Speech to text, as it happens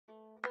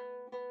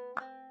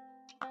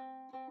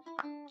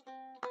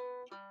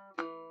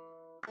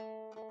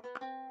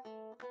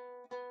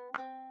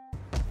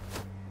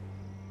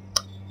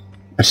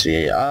Let's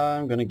see,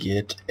 I'm gonna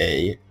get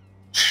a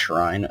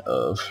Shrine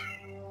of...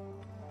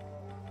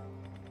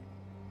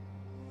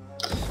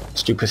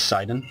 Let's do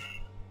Poseidon,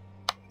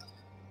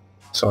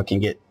 so I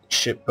can get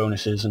ship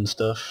bonuses and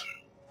stuff.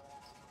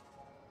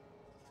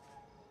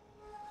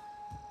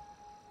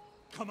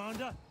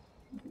 Commander?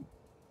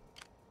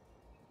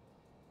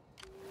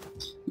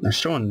 There's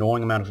still an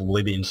annoying amount of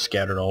Libyans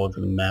scattered all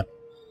over the map.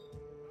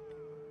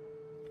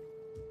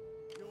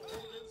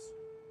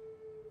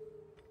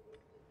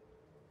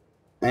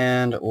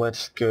 And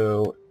let's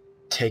go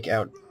take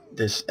out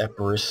this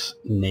Epirus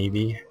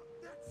navy.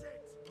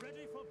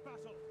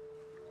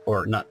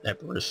 Or not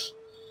Epirus,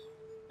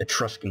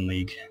 Etruscan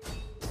League.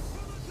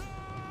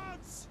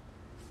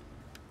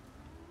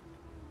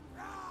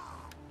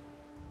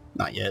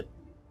 Not yet.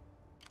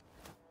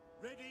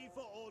 Ready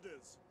for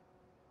orders.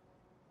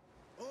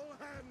 All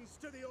hands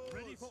to the oars.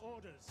 Ready for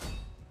orders.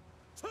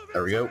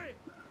 There we go.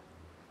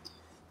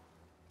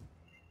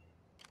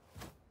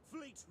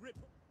 Fleet rip.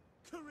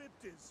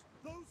 Charybdis.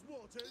 Those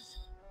waters.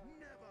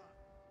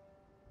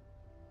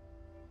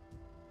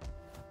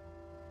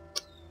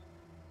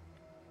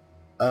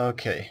 Never.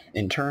 Okay,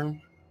 in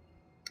turn.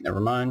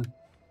 Never mind.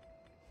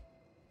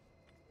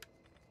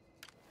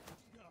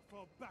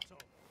 For battle.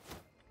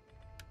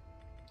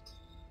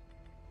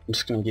 I'm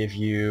just gonna give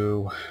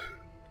you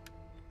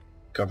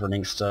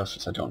governing stuff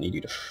since I don't need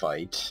you to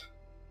fight.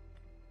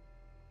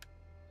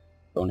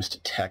 Bonus to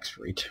tax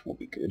rate will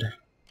be good.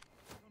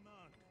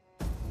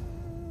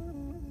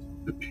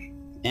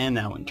 And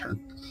now in turn.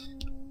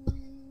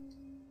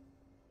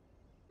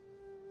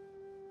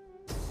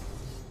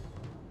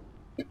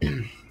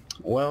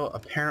 Well,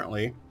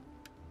 apparently,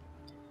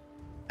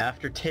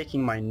 after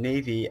taking my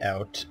navy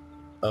out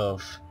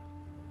of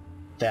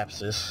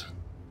Thapsus,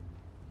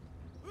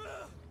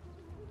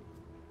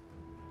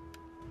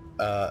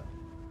 the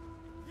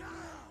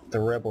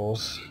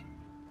rebels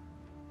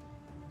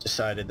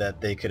decided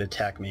that they could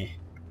attack me.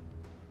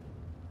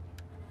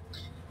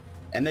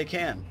 And they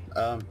can.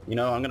 You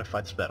know, I'm gonna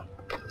fight this battle.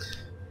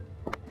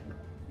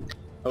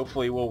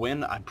 Hopefully we'll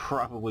win. I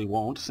probably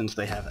won't, since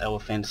they have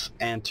elephants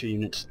and 2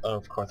 units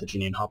of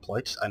Carthaginian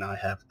hoplites, and I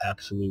have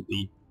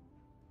absolutely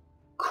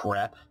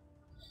crap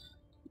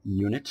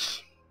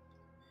units.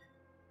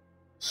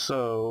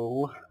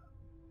 So...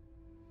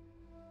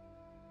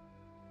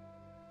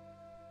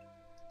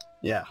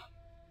 yeah.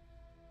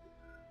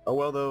 Oh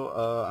well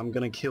though, I'm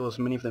gonna kill as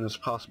many of them as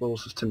possible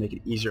just to make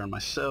it easier on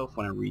myself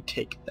when I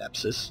retake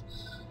Thapsus.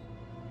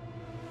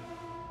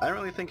 I didn't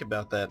really think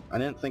about that. I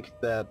didn't think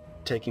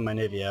that taking my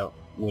navy out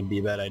would be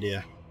a bad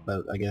idea,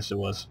 but I guess it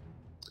was.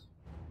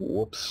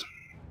 Whoops.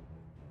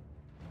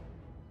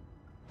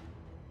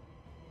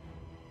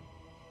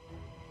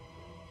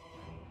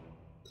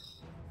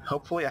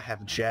 Hopefully I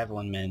have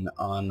javelin men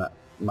on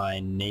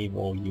my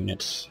naval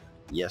units.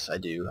 Yes, I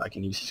do. I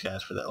can use these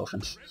guys for the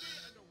elephants.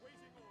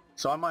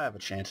 So I might have a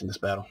chance in this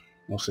battle.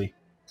 We'll see.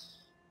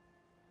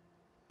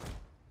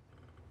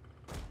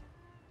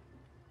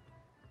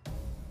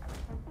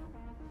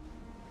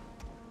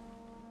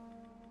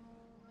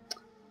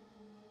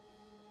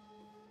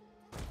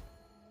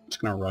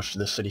 Just gonna rush to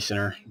the city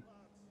center.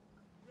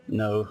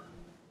 No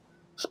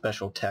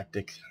special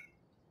tactic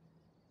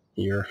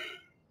here.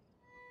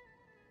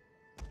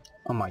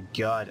 Oh my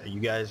god, are you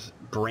guys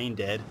brain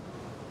dead?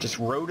 Just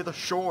row to the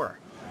shore!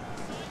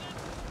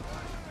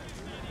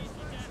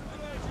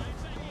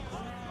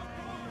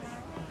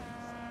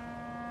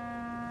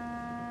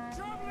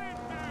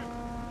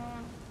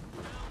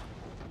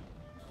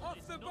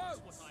 Off the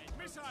boats!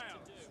 Missiles!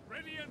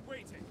 Ready and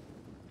waiting!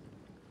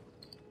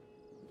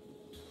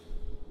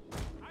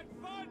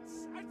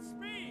 Advance at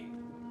speed!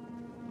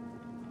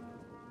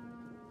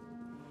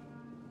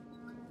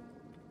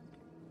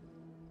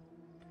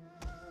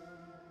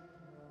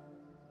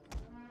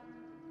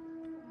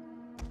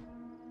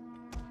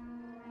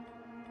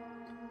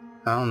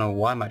 I don't know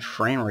why my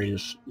frame rate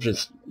is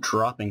just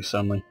dropping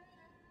suddenly.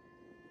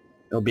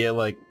 It'll be at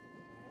like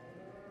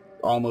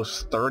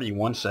almost 30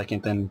 1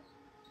 second, then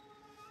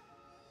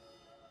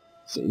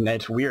see,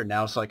 that's weird.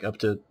 Now it's like up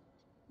to...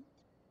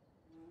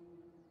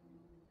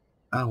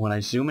 oh, when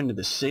I zoom into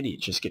the city it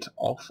just gets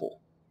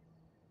awful.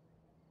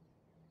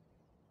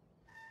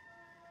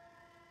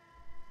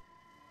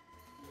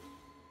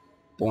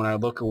 But when I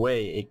look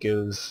away it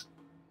goes...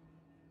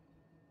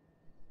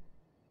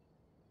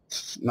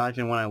 it's not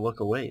even when I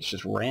look away, it's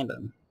just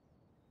random.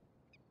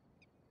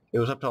 It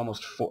was up to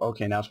almost 4...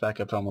 okay, now it's back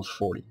up to almost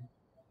 40.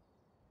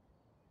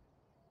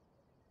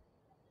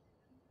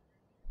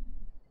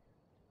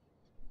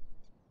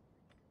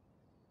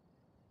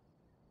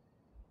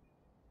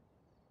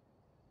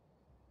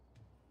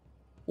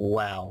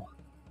 Wow.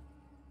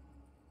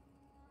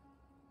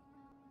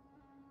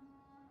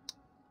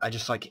 I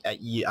just like,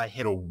 I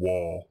hit a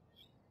wall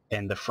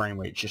and the frame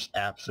rate just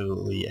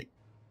absolutely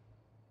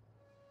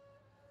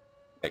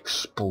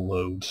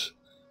explodes.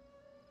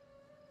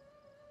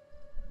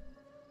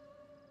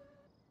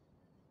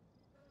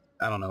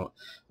 I don't know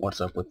what's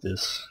up with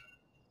this.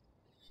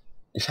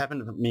 It's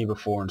happened to me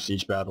before in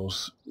siege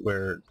battles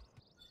where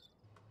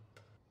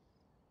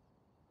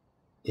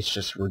it's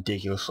just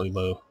ridiculously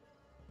low.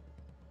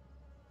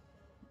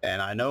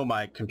 And I know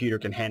my computer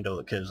can handle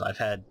it because I've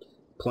had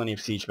plenty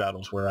of siege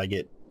battles where I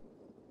get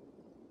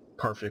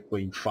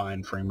perfectly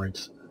fine frame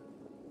rates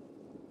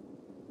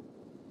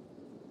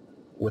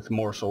with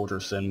more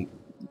soldiers than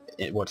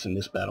what's in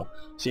this battle.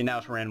 See, now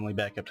it's randomly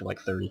back up to like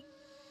 30.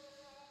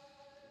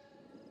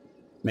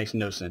 Makes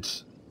no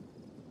sense.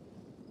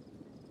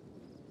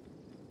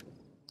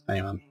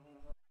 Hang on.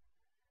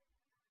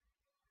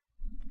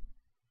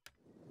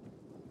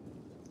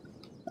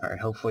 Alright,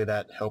 hopefully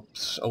that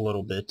helps a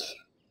little bit.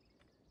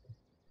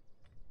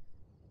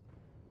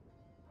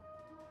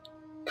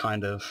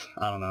 Kind of.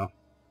 I don't know.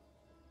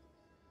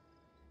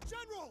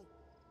 General!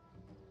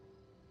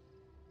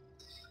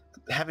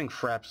 Having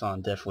fraps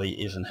on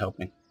definitely isn't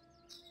helping.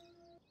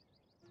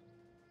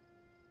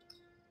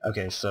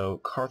 Okay,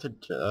 so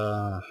Carthage,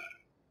 so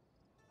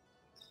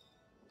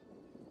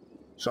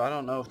I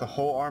don't know if the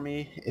whole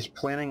army is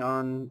planning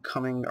on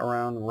coming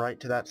around right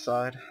to that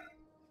side.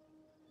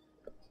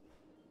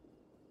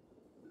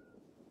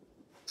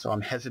 So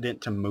I'm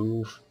hesitant to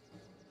move.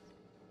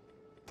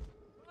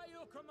 By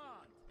your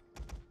command.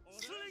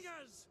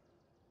 Slingers!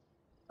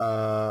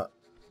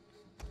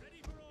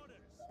 Ready for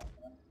orders.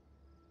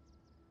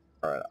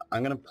 Alright,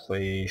 I'm gonna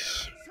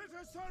place...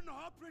 Citizen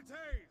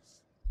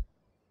Hoplites!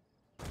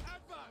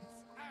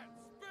 Advance at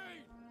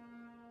speed!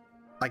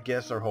 I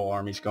guess our whole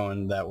army's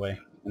going that way,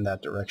 in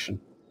that direction.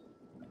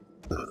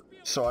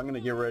 So I'm gonna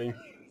get ready.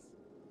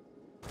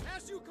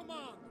 As you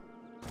command!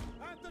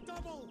 At the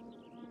double!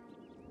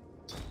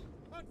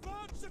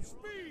 Advance at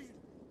speed!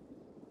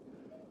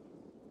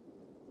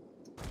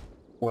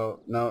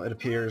 Well, no, it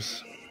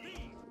appears...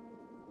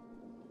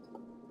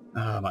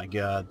 Oh my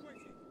god.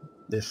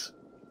 This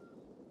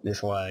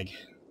lag.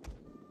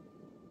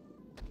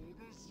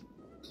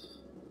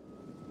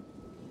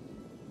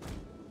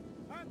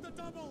 At the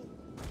double!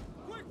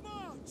 Quick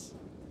march!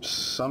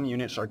 Some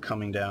units are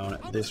coming down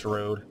this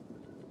road.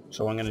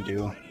 So what I'm gonna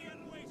do... Ready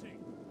and waiting.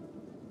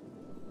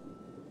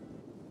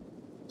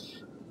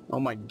 Oh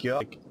my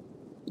god.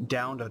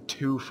 Down to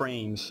 2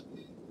 frames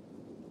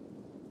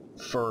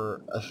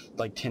for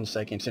like 10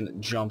 seconds and it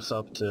jumps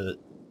up to...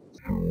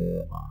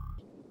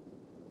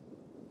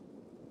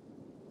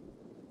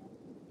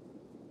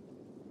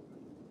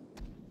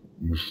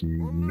 This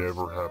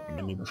never happened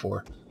to me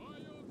before.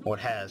 Well, it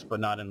has,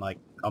 but not in like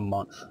a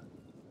month.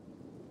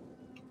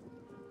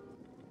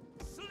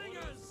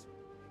 Slingers!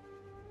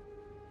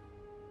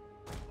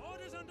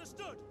 Orders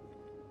understood.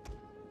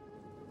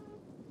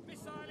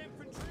 Missile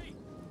infantry.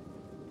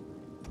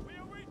 We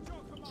await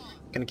your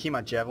command. Gonna keep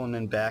my javelin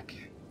men back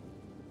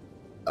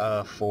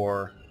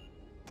for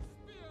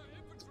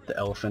the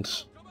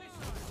elephants.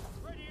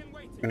 Ready and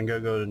waiting. Gonna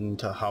go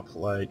into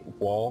hoplite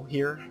wall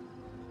here.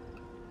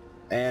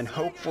 And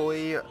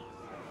hopefully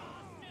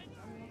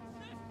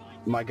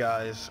my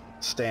guys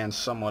stand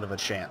somewhat of a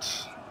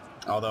chance.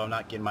 Although I'm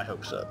not getting my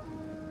hopes up.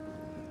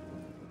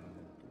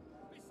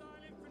 Missile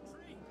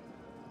infantry.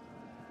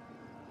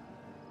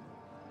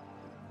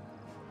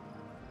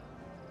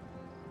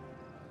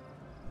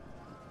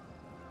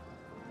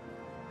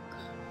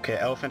 Okay,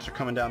 elephants are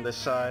coming down this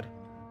side.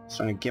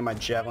 So I'm gonna get my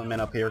javelin men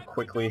up here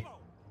quickly.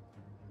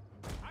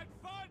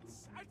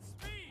 Advance at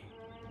speed.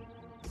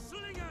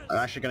 Slingers. I'm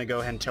actually gonna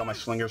go ahead and tell my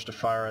slingers to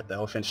fire at the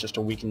elephants just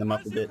to weaken them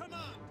up a bit.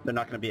 They're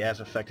not gonna be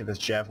as effective as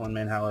javelin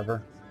men,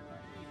 however.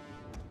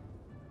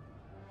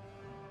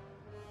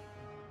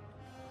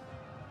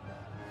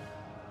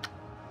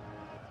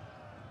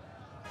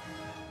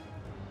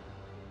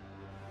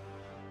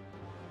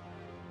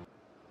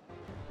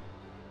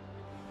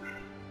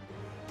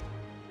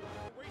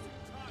 Awaiting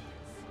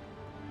targets.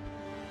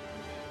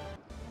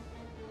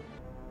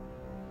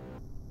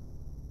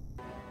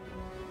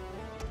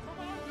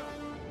 Commander.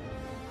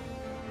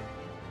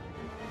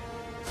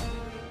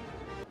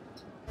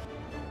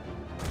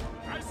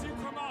 As you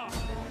command.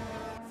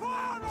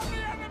 Fire on the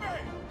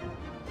enemy.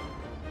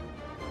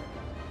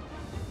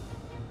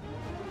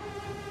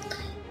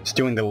 It's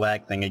doing the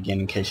lag thing again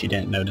in case you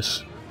didn't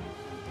notice.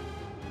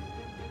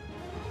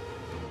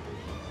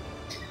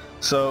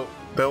 So,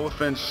 the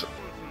elephants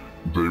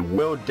They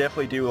will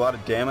definitely do a lot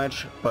of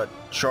damage, but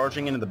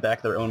charging into the back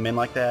of their own men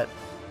like that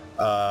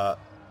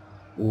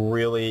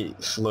really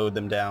slowed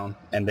them down,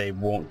 and they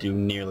won't do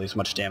nearly as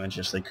much damage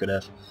as they could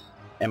have.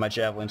 And my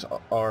javelins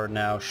are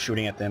now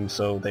shooting at them,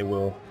 so they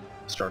will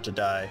start to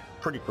die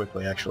pretty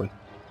quickly, actually.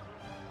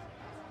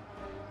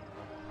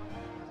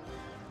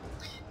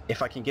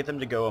 If I can get them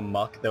to go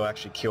amok, they'll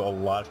actually kill a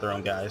lot of their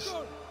own guys.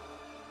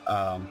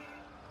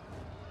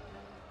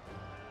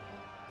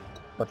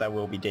 But that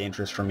will be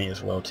dangerous for me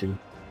as well, too.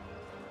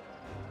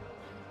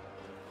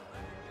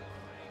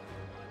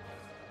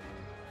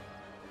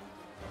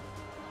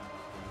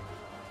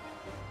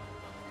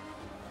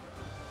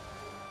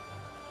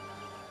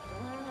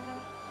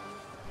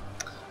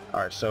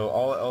 Alright, so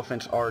all the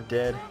elephants are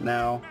dead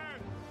now.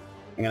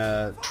 I'm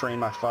gonna train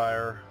my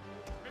fire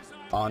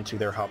onto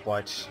their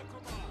hoplites.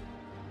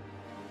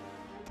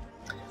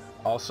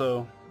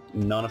 Also,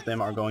 none of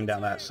them are going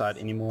down that side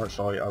anymore,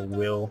 so I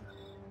will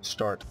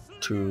start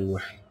to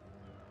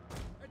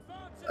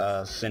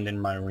send in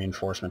my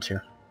reinforcements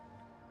here.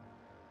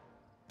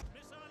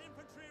 Missile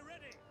infantry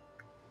ready.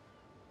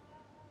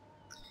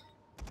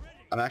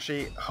 I'm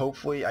actually,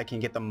 hopefully I can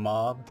get the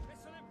mob.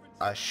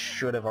 I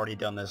should have already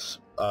done this.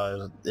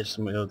 That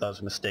was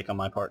a mistake on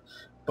my part.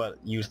 But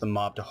use the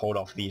mob to hold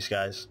off these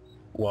guys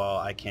while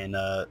I can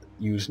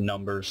use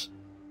numbers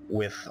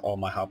with all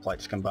my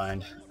hoplites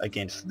combined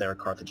against their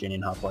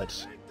Carthaginian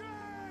hoplites. Engage!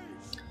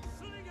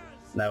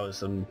 Slingers! That was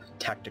some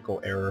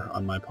tactical error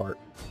on my part.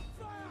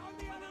 Fire on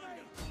the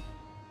enemy!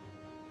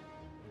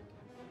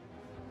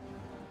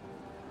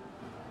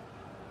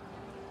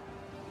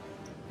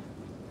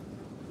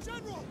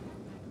 General!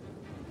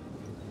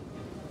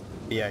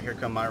 Yeah, here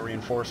come my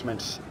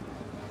reinforcements.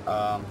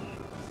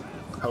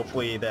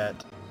 Hopefully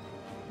that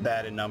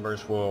in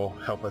numbers will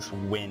help us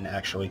win,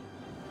 actually.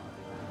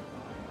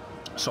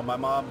 So my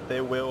mob,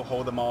 they will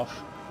hold them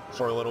off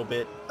for a little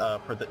bit,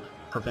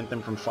 prevent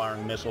them from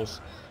firing missiles,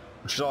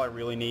 which is all I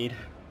really need.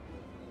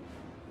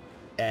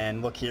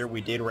 And look here, we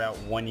did rout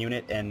one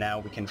unit, and now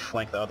we can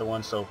flank the other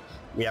one, so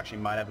we actually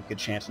might have a good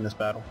chance in this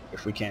battle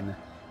if we can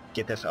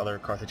get this other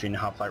Carthaginian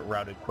hoplite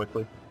routed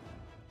quickly.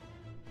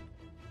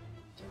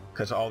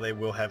 Because all they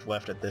will have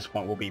left at this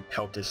point will be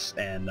Peltis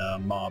and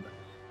Mob.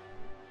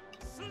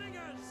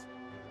 Slingers!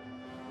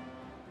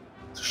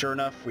 Sure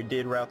enough, we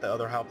did rout the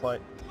other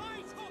hoplite,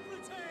 Light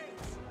hoplites!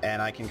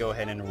 and I can go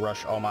ahead and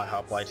rush all my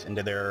hoplites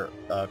into their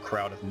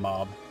crowd of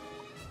Mob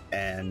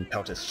and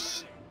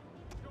Peltis.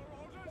 Your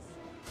orders?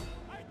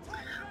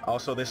 Attack!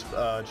 Also, this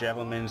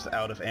Javelin man's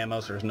out of ammo,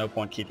 so there's no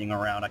point keeping him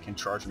around. I can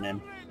charge him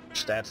in,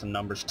 just add some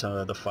numbers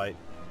to the fight.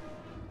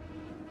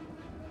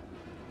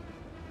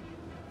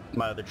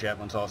 My other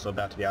Javelin's also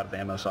about to be out of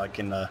ammo, so I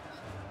can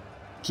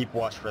keep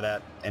watch for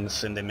that and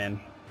send him in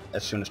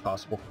as soon as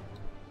possible.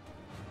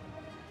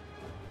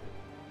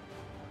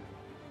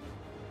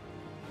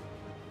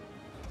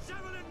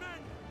 Javelin men!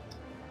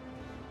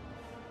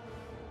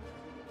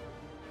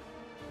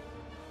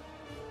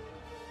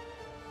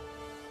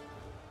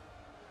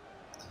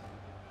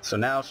 So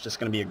now it's just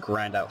going to be a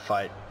grind out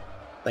fight.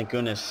 Thank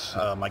goodness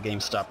my game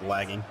stopped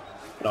lagging.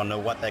 I don't know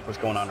what the heck was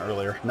going on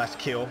earlier. Nice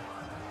kill.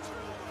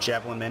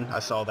 Javelin men, I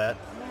saw that.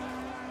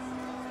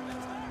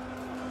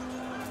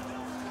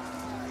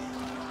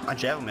 My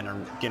Javelin men are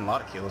getting a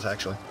lot of kills,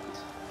 actually.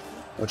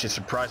 Which is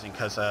surprising,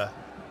 because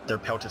their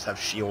Peltis have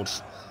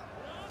shields.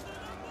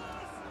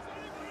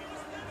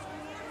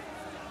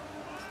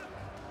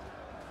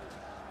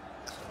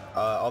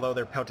 Although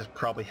their Peltis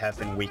probably have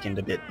been weakened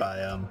a bit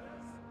by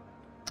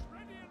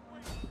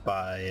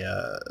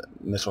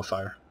missile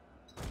fire.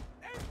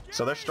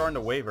 So they're starting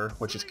to waver,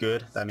 which is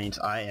good. That means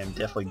I am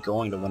definitely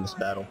going to win this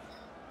battle.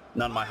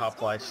 None of my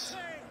hoplites,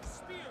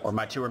 or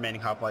my two remaining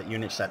hoplite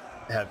units that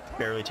have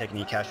barely taken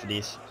any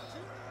casualties,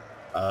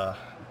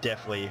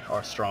 definitely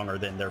are stronger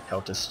than their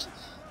Peltist.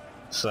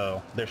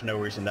 So there's no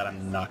reason that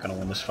I'm not going to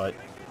win this fight.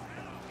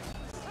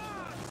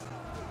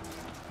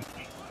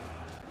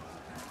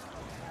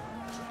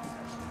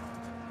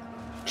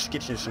 Just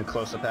get you some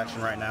close-up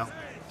action right now.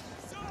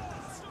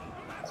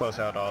 Close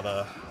out all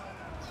the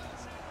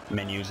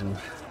menus and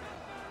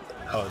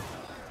HUD.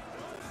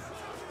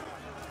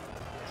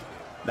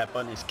 That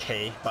button is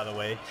K, by the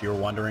way, if you were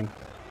wondering,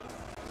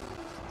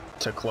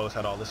 to close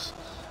out all this.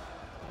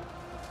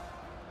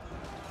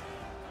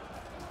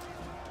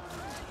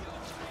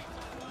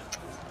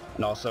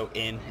 And also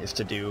N is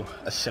to do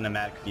a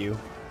cinematic view,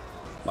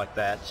 like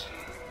that.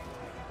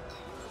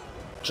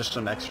 Just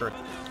some extra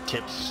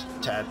tips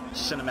to add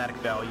cinematic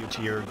value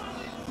to your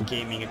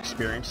gaming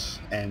experience,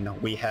 and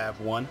we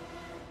have one.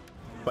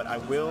 But I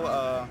will,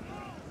 I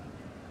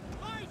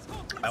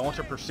want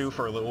to pursue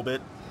for a little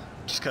bit,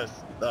 just because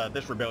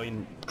this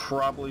rebellion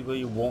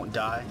probably won't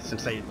die,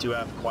 since they do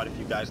have quite a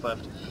few guys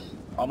left.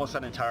 Almost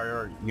an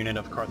entire unit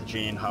of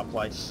Carthaginian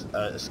hoplites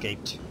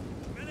escaped.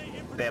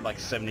 They had like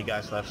 70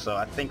 guys left, so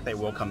I think they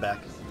will come back.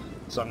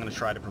 So I'm going to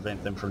try to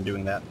prevent them from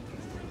doing that.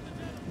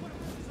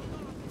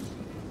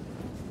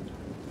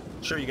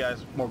 Show you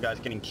guys more guys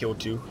getting killed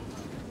too.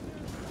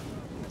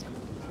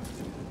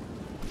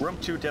 Room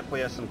 2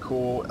 definitely has some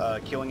cool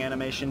killing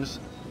animations.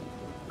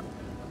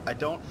 I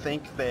don't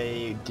think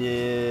they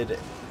did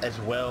as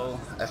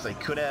well as they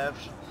could have,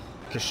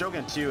 because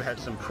Shogun 2 had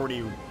some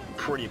pretty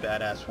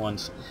badass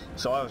ones.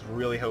 So I was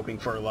really hoping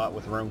for a lot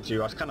with Room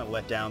 2. I was kind of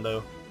let down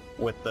though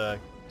with the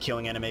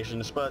killing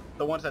animations, but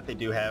the ones that they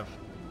do have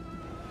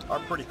are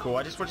pretty cool.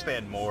 I just wish they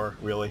had more,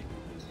 really.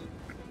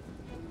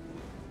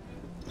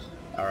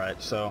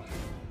 Alright, so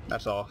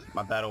that's all.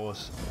 My battle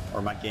was,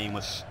 or my game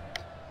was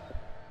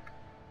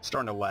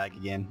starting to lag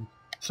again,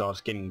 so I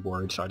was getting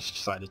worried, so I just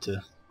decided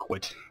to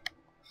quit.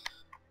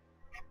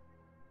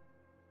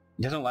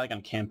 It doesn't lag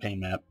on campaign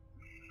map.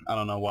 I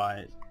don't know why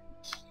it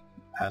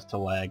has to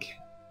lag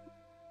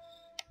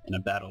in a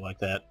battle like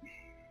that,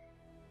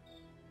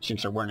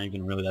 since there weren't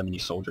even really that many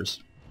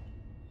soldiers.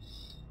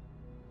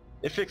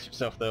 It fixed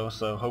itself though,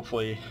 so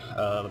hopefully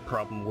the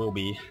problem will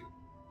be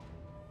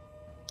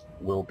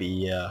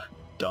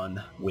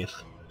done with.